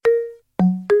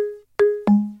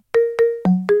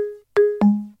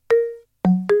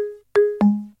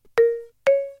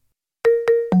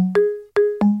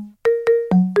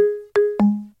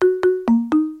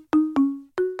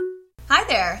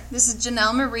This is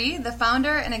Janelle Marie, the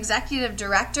founder and executive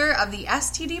director of the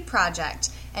STD Project,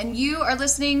 and you are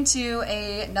listening to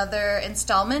another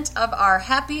installment of our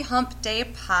Happy Hump Day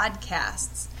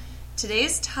podcasts.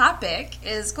 Today's topic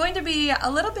is going to be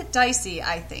a little bit dicey,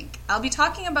 I think. I'll be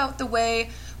talking about the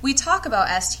way we talk about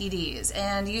STDs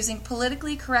and using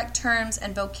politically correct terms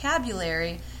and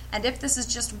vocabulary, and if this is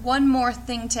just one more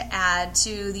thing to add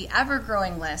to the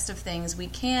ever-growing list of things we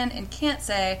can and can't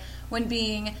say when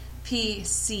being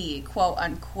PC, quote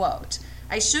unquote.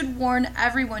 I should warn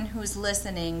everyone who's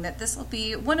listening that this will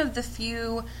be one of the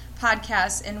few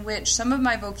podcasts in which some of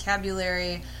my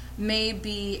vocabulary may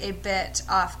be a bit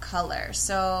off color.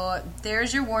 So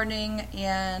there's your warning,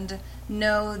 and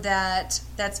know that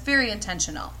that's very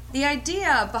intentional. The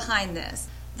idea behind this,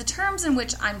 the terms in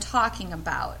which I'm talking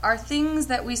about, are things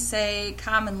that we say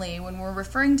commonly when we're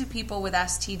referring to people with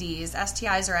STDs,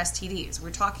 STIs or STDs.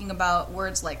 We're talking about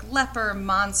words like leper,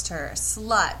 monster,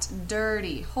 slut,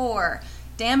 dirty, whore,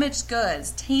 damaged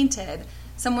goods, tainted,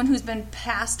 someone who's been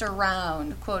passed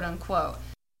around, quote unquote.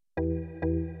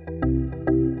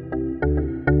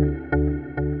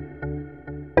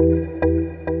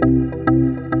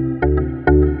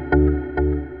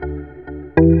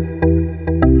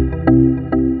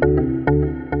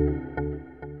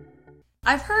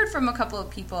 I've heard from a couple of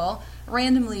people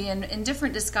randomly in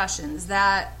different discussions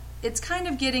that it's kind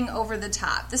of getting over the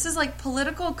top. This is like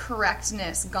political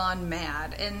correctness gone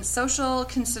mad, and social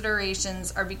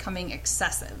considerations are becoming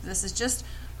excessive. This is just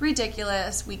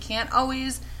ridiculous. We can't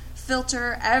always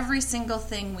filter every single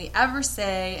thing we ever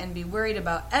say and be worried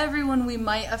about everyone we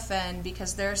might offend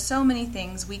because there are so many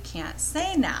things we can't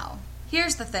say now.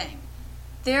 Here's the thing.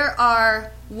 There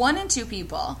are 1 in 2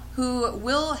 people who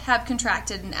will have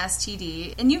contracted an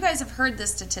STD, and you guys have heard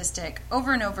this statistic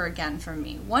over and over again from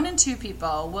me. 1 in 2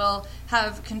 people will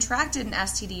have contracted an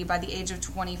STD by the age of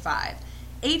 25.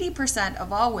 80%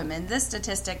 of all women, this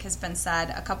statistic has been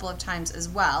said a couple of times as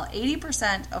well,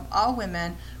 80% of all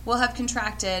women will have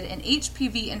contracted an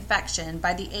HPV infection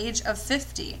by the age of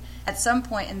 50 at some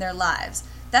point in their lives.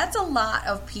 That's a lot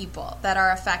of people that are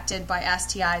affected by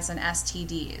STIs and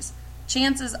STDs.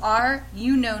 Chances are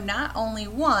you know not only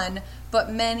one,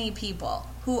 but many people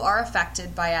who are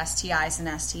affected by STIs and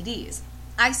STDs.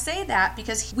 I say that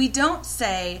because we don't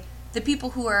say the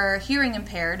people who are hearing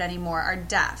impaired anymore are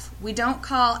deaf. We don't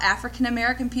call African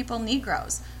American people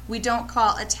Negroes. We don't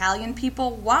call Italian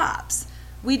people wops.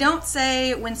 We don't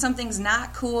say when something's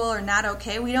not cool or not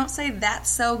okay, we don't say that's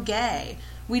so gay.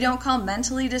 We don't call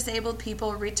mentally disabled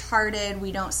people retarded.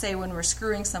 We don't say when we're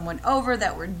screwing someone over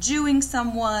that we're Jewing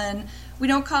someone. We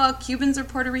don't call Cubans or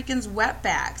Puerto Ricans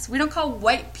wetbacks. We don't call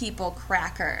white people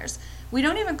crackers. We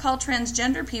don't even call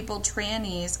transgender people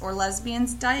trannies or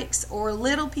lesbians dykes or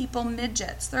little people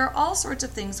midgets. There are all sorts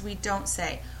of things we don't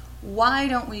say. Why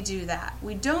don't we do that?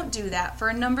 We don't do that for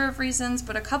a number of reasons,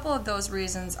 but a couple of those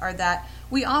reasons are that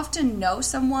we often know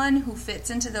someone who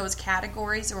fits into those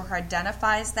categories or who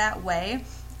identifies that way,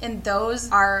 and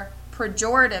those are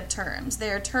pejorative terms.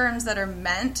 They are terms that are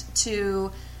meant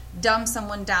to dumb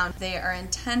someone down. They are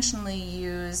intentionally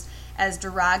used as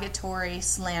derogatory,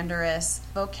 slanderous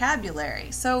vocabulary.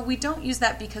 So we don't use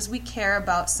that because we care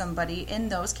about somebody in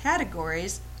those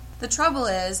categories. The trouble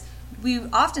is, we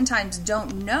oftentimes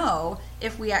don't know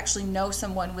if we actually know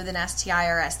someone with an STI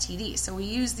or STD. So we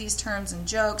use these terms and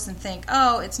jokes and think,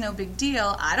 oh, it's no big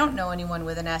deal. I don't know anyone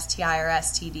with an STI or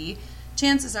STD.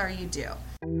 Chances are you do.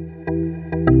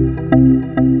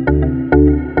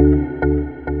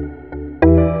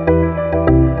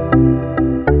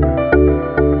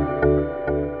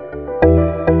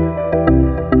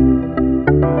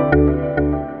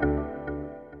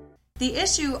 The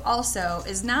issue also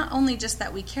is not only just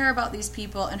that we care about these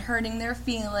people and hurting their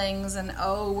feelings and,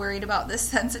 worried about this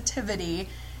sensitivity.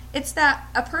 It's that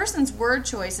a person's word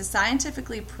choice is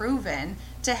scientifically proven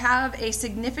to have a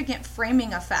significant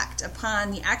framing effect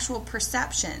upon the actual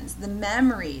perceptions, the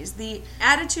memories, the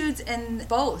attitudes in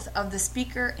both of the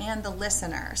speaker and the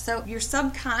listener. So you're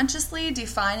subconsciously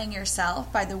defining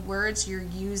yourself by the words you're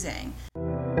using.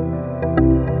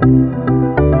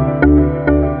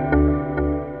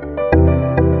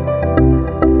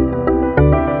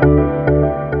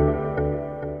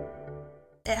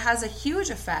 Has a huge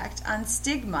effect on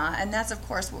stigma, and that's of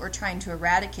course what we're trying to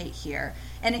eradicate here.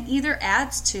 And it either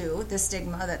adds to the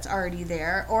stigma that's already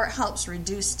there or it helps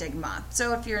reduce stigma.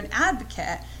 So if you're an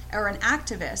advocate or an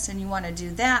activist and you want to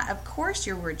do that, of course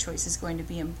your word choice is going to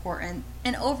be important.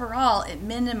 And overall, it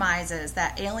minimizes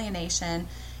that alienation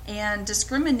and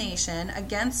discrimination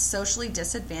against socially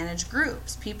disadvantaged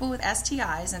groups. People with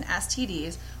STIs and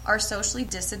STDs are socially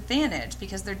disadvantaged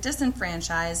because they're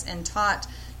disenfranchised and taught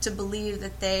to believe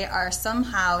that they are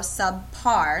somehow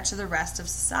subpar to the rest of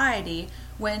society,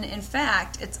 when in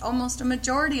fact it's almost a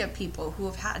majority of people who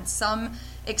have had some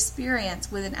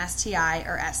experience with an STI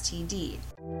or STD.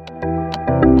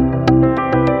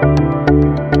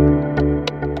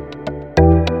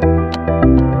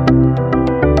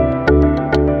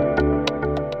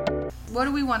 What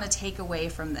do we want to take away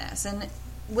from this? And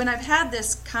when I've had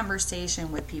this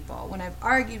conversation with people, when I've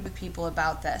argued with people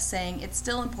about this, saying it's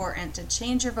still important to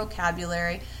change your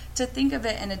vocabulary, to think of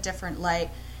it in a different light,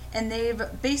 and they've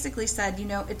basically said,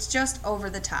 it's just over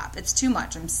the top. It's too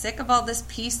much. I'm sick of all this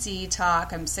PC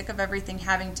talk. I'm sick of everything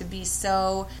having to be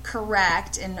so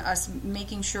correct and us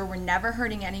making sure we're never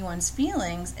hurting anyone's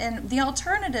feelings. And the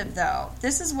alternative, though,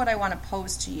 this is what I want to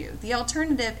pose to you. The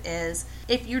alternative is,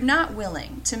 if you're not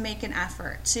willing to make an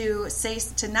effort to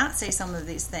not say some of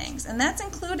these things, and that's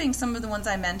including some of the ones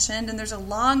I mentioned, and there's a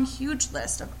long, huge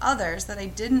list of others that I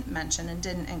didn't mention and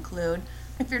didn't include.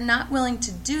 If you're not willing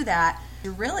to do that,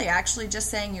 you're really actually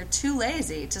just saying you're too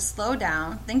lazy to slow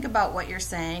down, think about what you're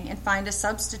saying, and find a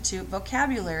substitute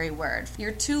vocabulary word.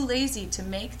 You're too lazy to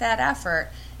make that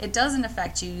effort. It doesn't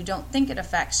affect you. You don't think it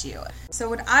affects you. So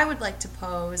what I would like to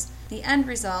pose, the end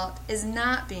result is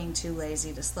not being too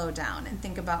lazy to slow down and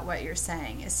think about what you're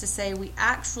saying. Is to say we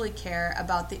actually care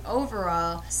about the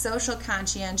overall social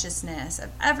conscientiousness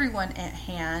of everyone at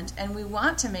hand, and we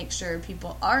want to make sure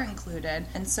people are included.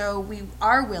 And so we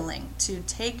are willing to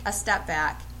take a step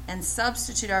back and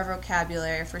substitute our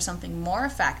vocabulary for something more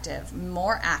effective,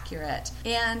 more accurate,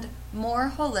 and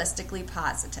more holistically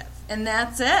positive. And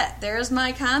that's it. There's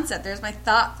my concept. There's my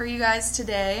thought for you guys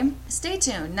today. Stay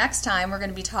tuned. Next time we're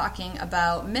going to be talking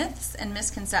about myths and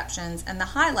misconceptions and the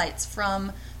highlights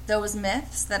from those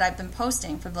myths that I've been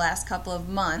posting for the last couple of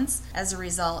months as a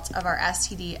result of our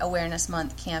STD Awareness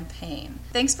Month campaign.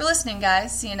 Thanks for listening,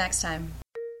 guys. See you next time.